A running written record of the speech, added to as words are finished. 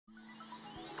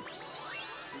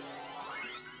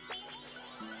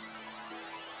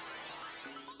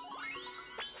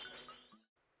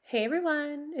Hey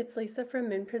everyone, it's Lisa from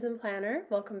moonprismplanner.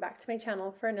 Welcome back to my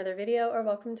channel for another video, or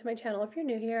welcome to my channel if you're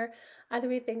new here. Either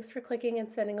way, thanks for clicking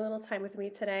and spending a little time with me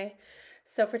today.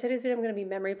 So for today's video, I'm going to be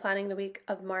memory planning the week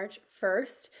of March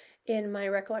 1st in my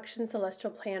Recollections Celestial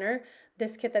planner.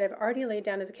 This kit that I've already laid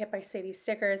down is a kit by Sadie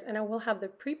stickers, and I will have the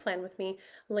pre-plan with me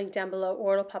linked down below,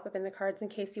 or it'll pop up in the cards in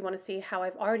case you want to see how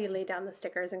I've already laid down the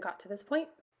stickers and got to this point.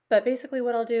 But basically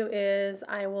what I'll do is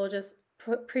I will just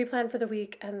pre-plan for the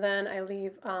week, and then I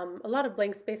leave a lot of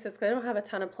blank spaces because I don't have a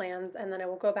ton of plans, and then I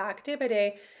will go back day by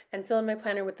day and fill in my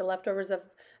planner with the leftovers of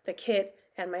the kit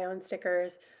and my own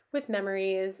stickers with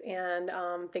memories and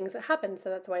things that happened.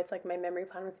 So that's why it's like my memory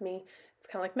plan with me. It's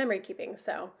kind of like memory keeping.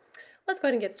 So let's go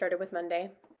ahead and get started with Monday.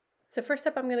 So first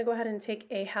up, I'm going to go ahead and take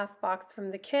a half box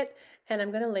from the kit, and I'm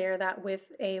going to layer that with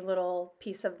a little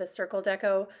piece of the circle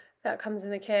deco that comes in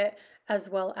the kit, as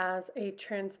well as a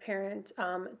transparent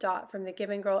dot from the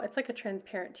Giving Girl. It's like a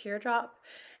transparent teardrop,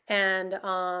 and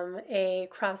a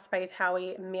Crafts by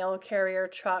Thaowie mail carrier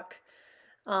truck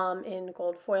in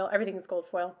gold foil. Everything's gold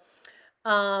foil.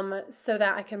 So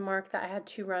that I can mark that I had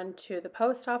to run to the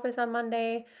post office on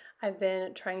Monday. I've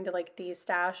been trying to like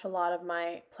de-stash a lot of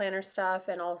my planner stuff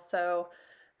and also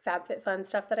Fab Fit Fun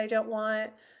stuff that I don't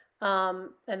want.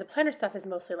 And the planner stuff is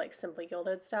mostly like Simply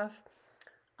Gilded stuff.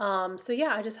 So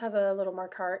yeah, I just have a little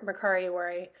Mercari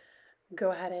where I go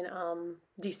ahead and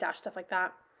de-stash stuff like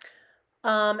that.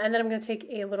 And then I'm going to take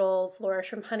a little flourish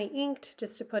from Honey Inked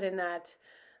just to put in that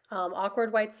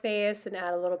awkward white space and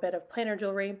add a little bit of planner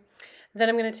jewelry. Then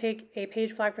I'm going to take a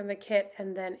page flag from the kit,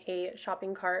 and then a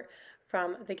shopping cart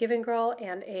from the Giving Girl,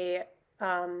 and a,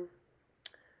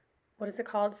 what is it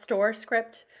called? Store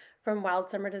script from Wild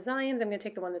Summer Designs. I'm going to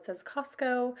take the one that says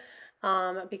Costco.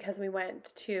 Because we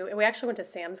actually went to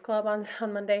Sam's Club on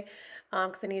Monday,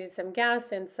 because I needed some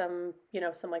gas and some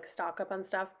like stock up on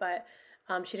stuff, but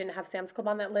she didn't have Sam's Club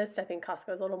on that list. I think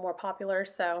Costco is a little more popular,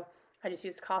 so I just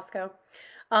used Costco.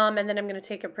 And then I'm going to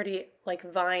take a pretty like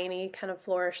viney kind of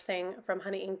flourish thing from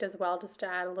Honey Inked as well, just to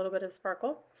add a little bit of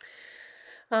sparkle.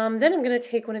 Then I'm going to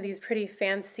take one of these pretty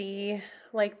fancy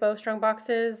like bowstring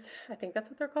boxes. I think that's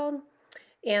what they're called.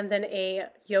 And then a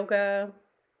yoga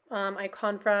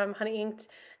icon from Honey Inked,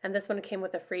 and this one came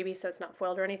with a freebie, so it's not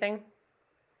foiled or anything,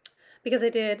 because I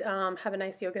did have a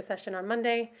nice yoga session on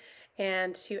Monday.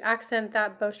 And to accent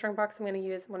that bowstring box, I'm going to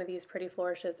use one of these pretty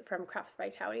flourishes from Crafts by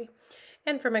Thaowie.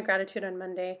 And for my gratitude on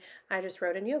Monday, I just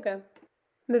wrote in yoga.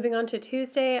 Moving on to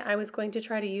Tuesday, I was going to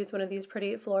try to use one of these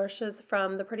pretty flourishes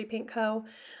from the Pretty Pink Co.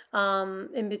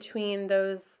 In between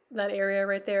that area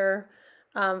right there,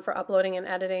 for uploading and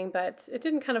editing, but it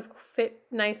didn't kind of fit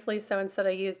nicely, so instead I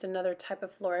used another type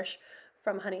of flourish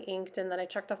from Honey Inked, and then I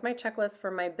checked off my checklist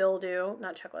for my bill due,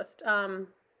 not checklist,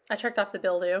 I checked off the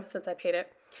bill due since I paid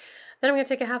it. Then I'm going to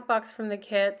take a half box from the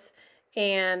kit,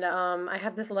 and I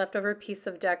have this leftover piece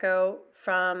of deco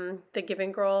from the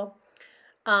Giving Girl,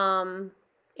 and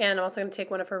I'm also going to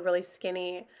take one of her really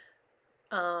skinny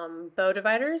bow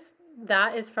dividers.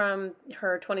 That is from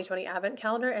her 2020 Advent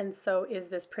calendar, and so is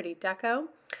this pretty deco.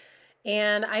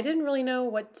 And I didn't really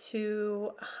know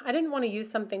I didn't want to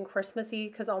use something Christmassy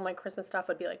because all my Christmas stuff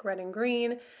would be like red and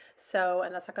green.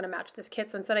 And that's not going to match this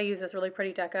kit. So instead I use this really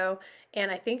pretty deco. And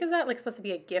I think, is that like supposed to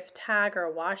be a gift tag or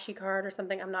a washi card or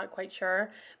something? I'm not quite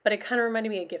sure, but it kind of reminded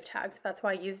me of gift tags. So that's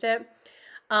why I used it.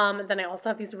 Then I also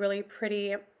have these really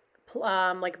pretty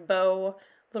like bow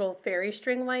little fairy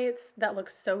string lights that look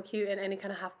so cute in any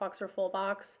kind of half box or full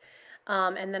box.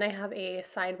 And then I have a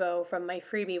side bow from my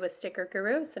freebie with Sticker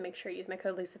Guru, so make sure you use my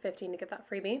code Lisa15 to get that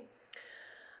freebie.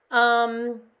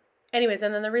 Anyways,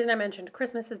 and then the reason I mentioned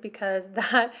Christmas is because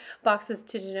that box is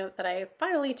to denote that I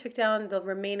finally took down the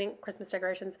remaining Christmas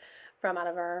decorations from out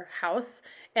of our house,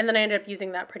 and then I ended up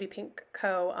using that Pretty Pink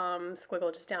Co.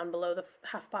 Squiggle just down below the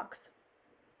half box.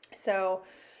 So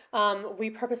we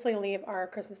purposely leave our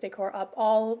Christmas decor up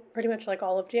pretty much like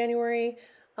all of January,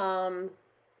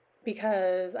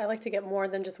 because I like to get more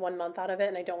than just 1 month out of it,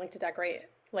 and I don't like to decorate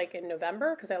like in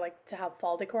November because I like to have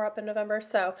fall decor up in November.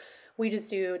 So we just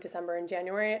do December and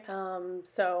January.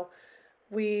 So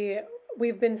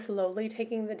we've been slowly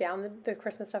taking down the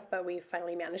Christmas stuff, but we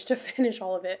finally managed to finish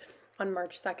all of it on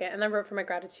March 2nd. And I wrote for my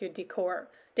gratitude decor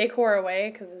away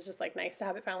because it's just like nice to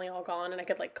have it finally all gone and I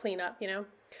could like clean up,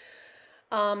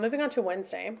 Moving on to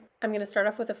Wednesday, I'm going to start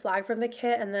off with a flag from the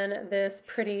kit, and then this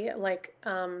pretty like,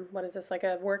 what is this, like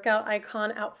a workout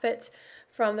icon outfit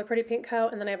from the Pretty Pink Co.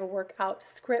 And then I have a workout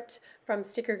script from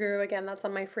Sticker Guru. Again, that's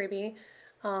on my freebie,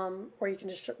 or you can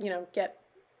just, get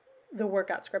the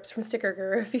workout scripts from Sticker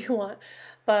Guru if you want.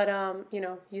 But, you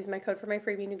know, use my code for my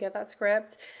freebie and you get that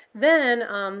script. Then,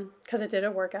 because I did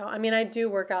a workout, I mean, I do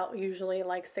work out usually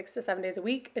like 6 to 7 days a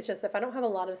week. It's just if I don't have a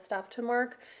lot of stuff to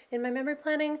mark in my memory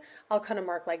planning, I'll kind of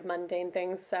mark like mundane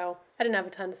things. So I didn't have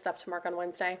a ton of stuff to mark on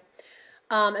Wednesday.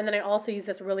 And then I also use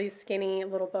this really skinny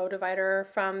little bow divider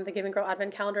from the Giving Girl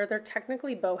Advent Calendar. They're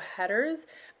technically bow headers,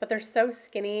 but they're so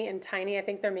skinny and tiny. I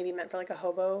think they're maybe meant for like a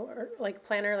hobo or like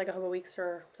planner, like a hobo weeks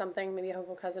or something, maybe a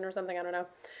hobo cousin or something. I don't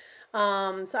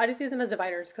know. So I just use them as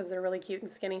dividers because they're really cute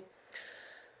and skinny.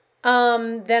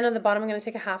 Then on the bottom, I'm going to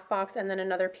take a half box and then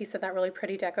another piece of that really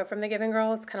pretty deco from the Giving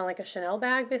Girl. It's kind of like a Chanel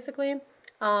bag, basically.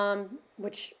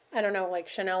 Which I don't know, like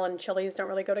Chanel and Chili's don't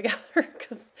really go together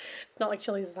because it's not like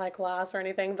Chili's is high class or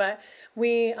anything. But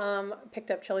we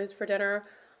picked up Chili's for dinner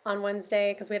on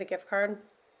Wednesday because we had a gift card.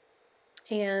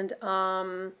 And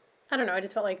I don't know, I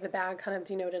just felt like the bag kind of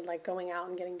denoted like going out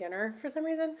and getting dinner for some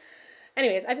reason.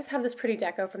 Anyways, I just have this pretty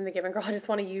deco from the Giving Girl I just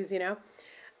want to use, you know.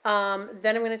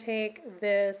 Then I'm going to take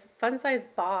this fun size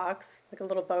box, like a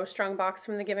little bowstrung box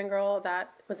from the Giving Girl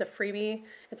that was a freebie.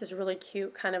 It's this really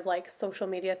cute kind of like social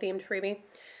media themed freebie.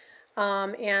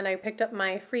 And I picked up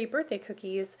my free birthday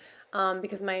cookies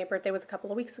because my birthday was a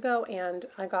couple of weeks ago and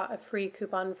I got a free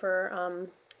coupon for,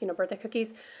 you know, birthday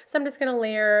cookies. So I'm just going to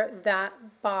layer that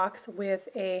box with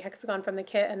a hexagon from the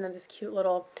kit and then this cute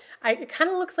little, it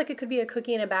kind of looks like it could be a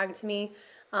cookie in a bag to me.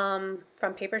 From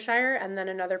Papershire, and then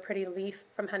another pretty leaf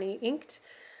from Honey Inked.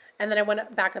 And then I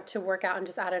went back up to workout and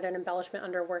just added an embellishment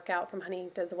under workout from Honey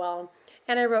Inked as well.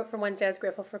 And I wrote from Wednesday, I was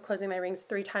grateful for closing my rings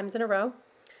 3 times in a row,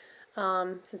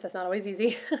 since that's not always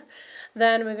easy.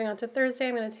 Then moving on to Thursday,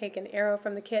 I'm going to take an arrow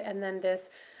from the kit and then this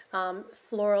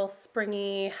floral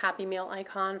springy Happy Meal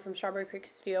icon from Strawberry Creek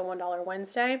Studio $1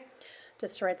 Wednesday.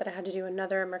 Just to write that I had to do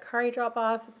another Mercari drop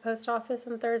off at the post office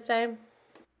on Thursday.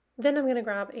 Then I'm going to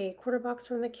grab a quarter box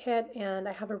from the kit, and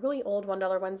I have a really old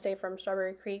 $1 Wednesday from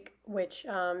Strawberry Creek, which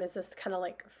is this kind of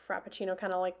like Frappuccino,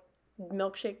 kind of like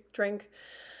milkshake drink.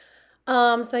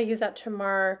 So I use that to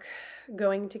mark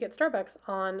going to get Starbucks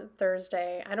on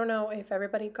Thursday. I don't know if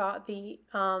everybody got the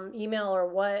email or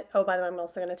what. Oh, by the way, I'm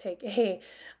also going to take a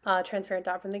transparent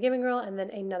dot from the Giving Girl, and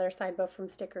then another side bow from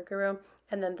Sticker Guru,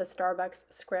 and then the Starbucks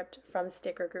script from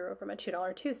Sticker Guru from a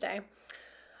 $2 Tuesday.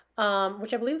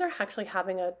 Which I believe they're actually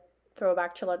having a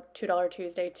throwback to $2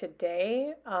 Tuesday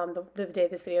today. The day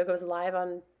this video goes live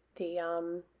on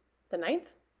the 9th.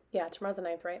 Yeah, tomorrow's the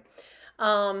 9th, right?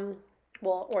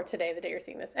 Well, or today, the day you're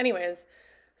seeing this. Anyways,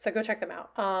 so go check them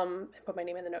out. I put my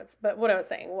name in the notes. But what I was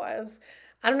saying was,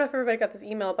 I don't know if everybody got this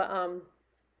email, but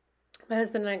my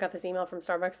husband and I got this email from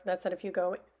Starbucks that said if you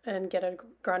go and get a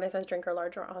grande size drink or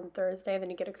larger on Thursday, then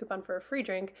you get a coupon for a free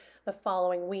drink the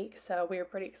following week. So we were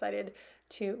pretty excited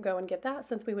to go and get that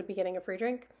since we would be getting a free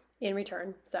drink in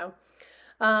return. So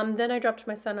then I dropped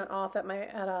my son off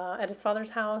at his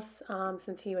father's house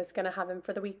since he was going to have him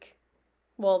for the week,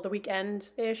 well, the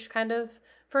weekend-ish kind of,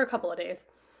 for a couple of days.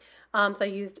 So I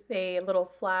used a little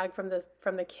flag from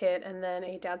the kit and then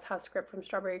a Dad's House script from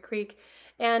Strawberry Creek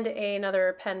and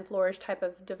another pen flourish type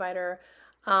of divider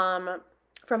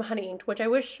from Honey Inked, which I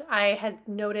wish I had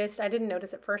noticed. I didn't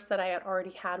notice at first that I had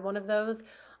already had one of those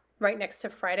right next to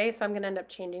Friday, so I'm going to end up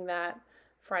changing that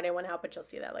Friday one out, but you'll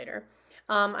see that later.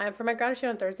 For my gratitude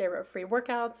on Thursday, I wrote free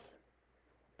workouts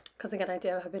because, again, I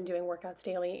have been doing workouts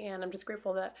daily, and I'm just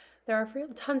grateful that there are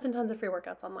tons and tons of free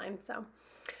workouts online. So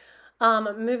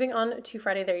moving on to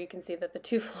Friday, there you can see that the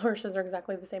 2 flourishes are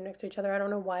exactly the same next to each other. I don't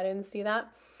know why I didn't see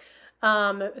that.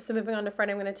 So moving on to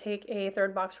Friday, I'm going to take a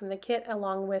 3rd box from the kit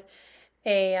along with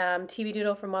a TV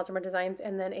doodle from Wild Summer Designs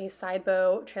and then a side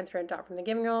bow transparent dot from the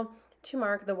Giving Girl to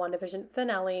mark the WandaVision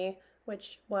finale,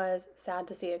 which was sad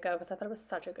to see it go because I thought it was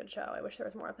such a good show. I wish there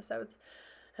was more episodes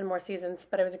and more seasons,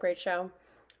 but it was a great show.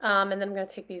 And then I'm going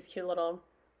to take these cute little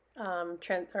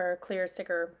clear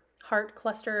sticker heart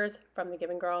clusters from the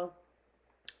Giving Girl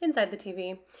inside the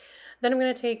TV. Then I'm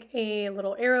going to take a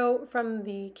little arrow from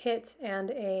the kit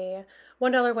and a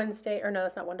 $1 Wednesday, or no,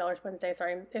 that's not $1 Wednesday,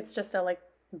 sorry. It's just a like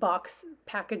box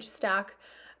package stack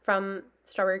from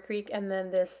Strawberry Creek, and then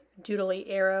this doodly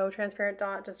arrow transparent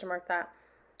dot just to mark that.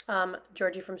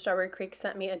 Georgie from Strawberry Creek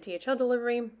sent me a DHL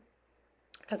delivery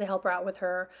because I help her out with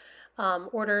her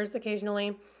orders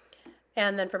occasionally.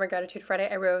 And then for my Gratitude Friday,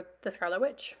 I wrote the Scarlet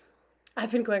Witch.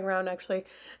 I've been going around actually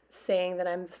saying that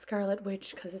I'm the Scarlet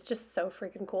Witch because it's just so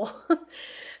freaking cool.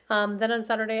 Then on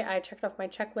Saturday, I checked off my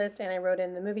checklist and I wrote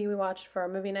in the movie we watched for our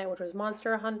movie night, which was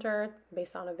Monster Hunter,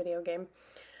 based on a video game.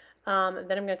 Then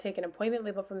I'm going to take an appointment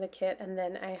label from the kit, and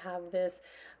then I have this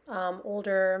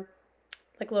older,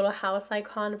 like little house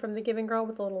icon from the Giving Girl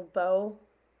with a little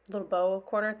bow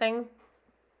corner thing.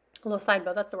 a little side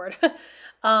bow, that's the word,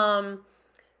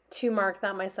 to mark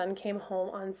that my son came home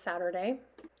on Saturday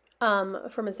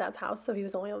from his dad's house. So he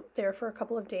was only there for a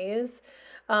couple of days.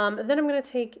 Then I'm going to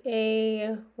take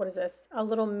a, what is this? A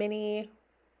little mini,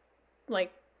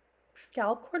 like,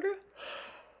 scallop corner?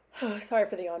 Oh, sorry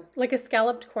for the yawn. Like a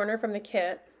scalloped corner from the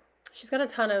kit. She's got a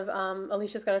ton of,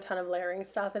 Alicia's got a ton of layering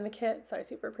stuff in the kit, so I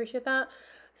super appreciate that.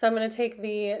 So I'm going to take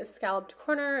the scalloped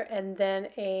corner and then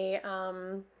a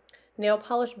nail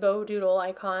polish bow doodle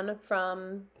icon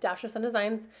from Dash With Me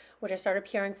Designs, which I started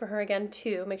PRing for her again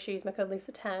too. Make sure you use my code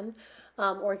Lisa10,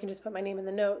 or you can just put my name in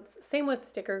the notes. Same with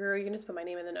Sticker Guru, you can just put my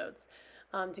name in the notes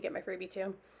to get my freebie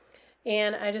too.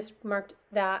 And I just marked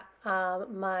that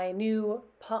my new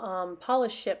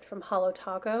polish shipped from Holo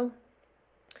Taco,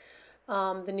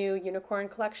 the new unicorn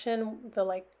collection, the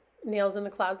like Nails in the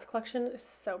Clouds collection is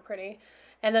so pretty.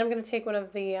 And then I'm going to take one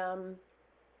of the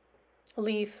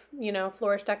leaf,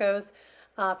 flourish decos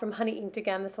from Honey Inked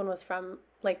again. This one was from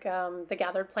like the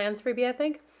Gathered Plans freebie, I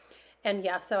think. And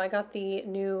yeah, so I got the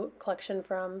new collection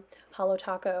from Holo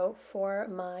Taco for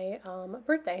my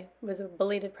birthday. It was a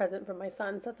belated present from my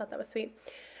son, so I thought that was sweet.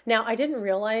 Now, I didn't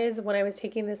realize when I was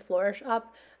taking this flourish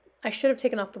up, I should have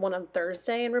taken off the one on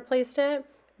Thursday and replaced it.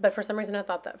 But for some reason, I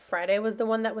thought that Friday was the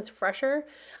one that was fresher.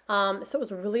 So it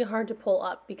was really hard to pull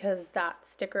up because that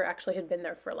sticker actually had been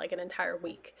there for like an entire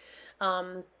week.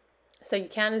 So you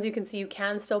can, as you can see, you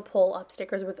can still pull up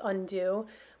stickers with undo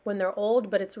when they're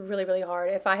old, but it's really, really hard.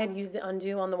 If I had used the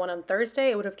undo on the one on Thursday,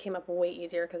 it would have came up way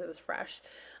easier because it was fresh.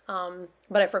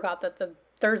 But I forgot that the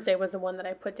Thursday was the one that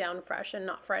I put down fresh and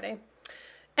not Friday.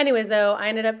 Anyways, though, I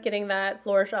ended up getting that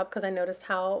flourish up because I noticed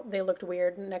how they looked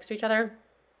weird next to each other.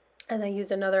 And I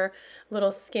used another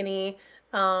little skinny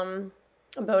bow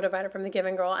divider from the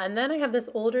Giving Girl. And then I have this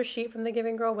older sheet from the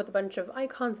Giving Girl with a bunch of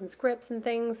icons and scripts and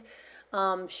things.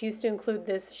 She used to include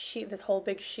this sheet, this whole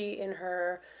big sheet in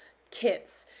her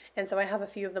kits. And so I have a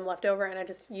few of them left over, and I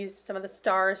just used some of the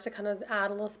stars to kind of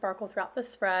add a little sparkle throughout the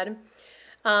spread.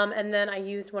 And then I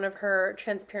used one of her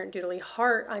transparent doodly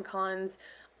heart icons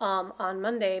on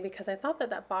Monday because I thought that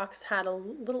that box had a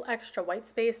little extra white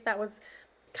space that was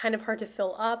kind of hard to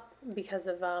fill up because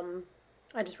of,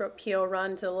 I just wrote PO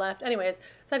run to the left. Anyways,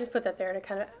 so I just put that there to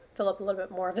kind of fill up a little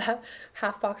bit more of that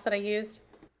half box that I used.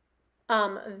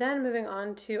 Then moving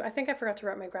on to, I think I forgot to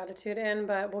write my gratitude in,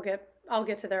 but I'll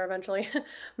get to there eventually.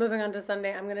 Moving on to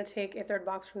Sunday, I'm going to take a third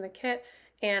box from the kit,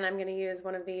 and I'm going to use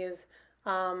one of these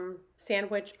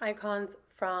sandwich icons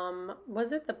from,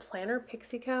 was it the Planner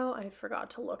Pixie Cow? I forgot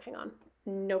to look, hang on.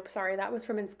 Nope, sorry, that was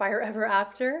from Inspire Ever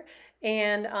After,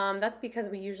 and that's because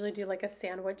we usually do like a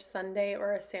sandwich Sunday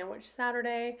or a sandwich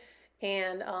Saturday,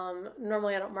 and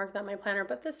normally I don't mark that in my planner,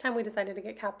 but this time we decided to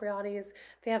get Capriotti's.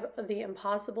 They have the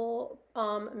Impossible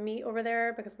meat over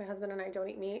there because my husband and I don't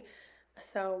eat meat,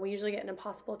 so we usually get an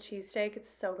Impossible cheesesteak.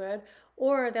 It's so good.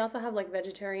 Or they also have like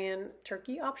vegetarian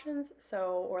turkey options,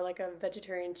 or like a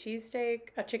vegetarian cheesesteak,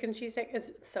 a chicken cheesesteak. It's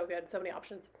so good, so many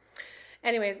options.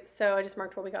 Anyways, so I just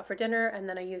marked what we got for dinner, and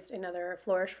then I used another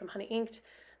flourish from Honey Inked.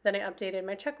 Then I updated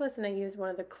my checklist, and I used one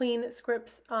of the clean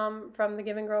scripts from the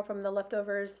Giving Girl from the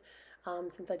leftovers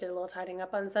since I did a little tidying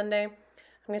up on Sunday. I'm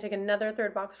going to take another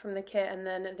third box from the kit, and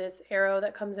then this arrow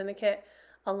that comes in the kit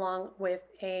along with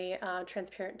a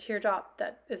transparent teardrop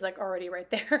that is like already right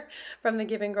there from the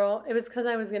Giving Girl. It was because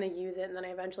I was going to use it, and then I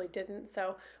eventually didn't.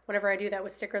 So whenever I do that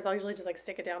with stickers, I'll usually just like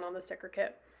stick it down on the sticker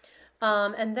kit.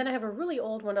 And then I have a really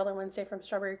old $1 Wednesday from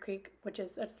Strawberry Creek, which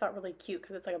is, I just thought really cute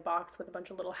because it's like a box with a bunch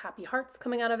of little happy hearts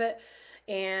coming out of it.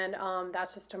 And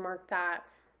that's just to mark that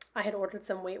I had ordered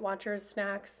some Weight Watchers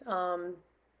snacks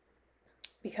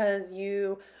because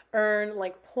you earn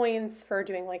like points for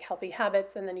doing like healthy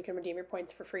habits, and then you can redeem your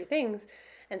points for free things.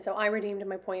 And so I redeemed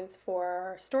my points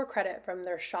for store credit from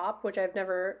their shop, which I've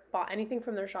never bought anything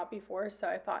from their shop before. So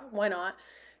I thought, why not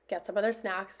get some of their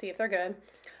snacks, see if they're good.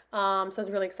 So I was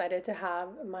really excited to have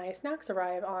my snacks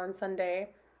arrive on Sunday,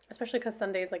 especially because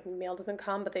Sundays like mail doesn't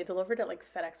come, but they delivered it like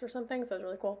FedEx or something. So it was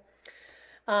really cool.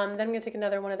 Then I'm going to take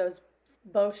another one of those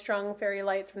bowstrung fairy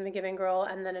lights from the Giving Girl,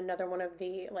 and then another one of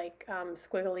the like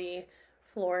squiggly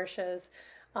flourishes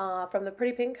from the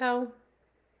Pretty Pink Co.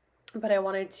 But I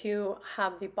wanted to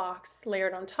have the box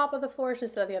layered on top of the flourish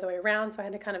instead of the other way around, so I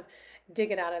had to kind of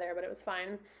dig it out of there, but it was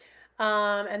fine.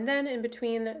 And then in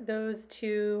between those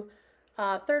two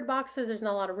third boxes, there's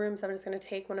not a lot of room, so I'm just going to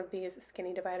take one of these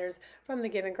skinny dividers from the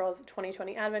Giving Girls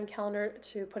 2020 Advent Calendar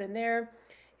to put in there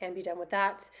and be done with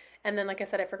that. And then, like I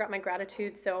said, I forgot my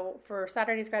gratitude. So for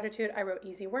Saturday's gratitude, I wrote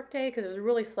easy work day because it was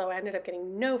really slow. I ended up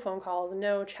getting no phone calls,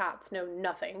 no chats, no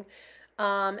nothing.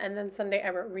 And then Sunday I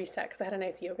wrote reset because I had a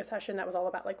nice yoga session that was all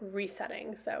about like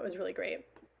resetting. So it was really great.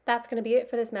 That's going to be it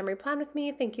for this memory plan with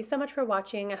me. Thank you so much for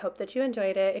watching. I hope that you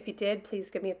enjoyed it. If you did, please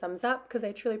give me a thumbs up because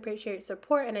I truly appreciate your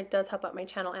support and it does help out my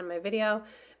channel and my video.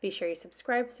 Be sure you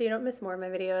subscribe so you don't miss more of my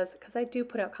videos because I do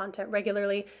put out content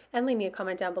regularly, and leave me a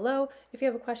comment down below if you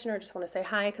have a question or just want to say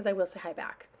hi, because I will say hi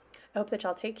back. I hope that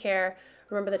y'all take care.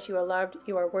 Remember that you are loved,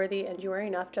 you are worthy, and you are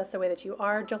enough just the way that you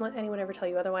are. Don't let anyone ever tell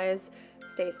you otherwise.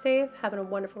 Stay safe, having a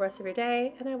wonderful rest of your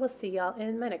day, and I will see y'all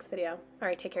in my next video. All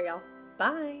right, take care, y'all.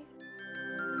 Bye.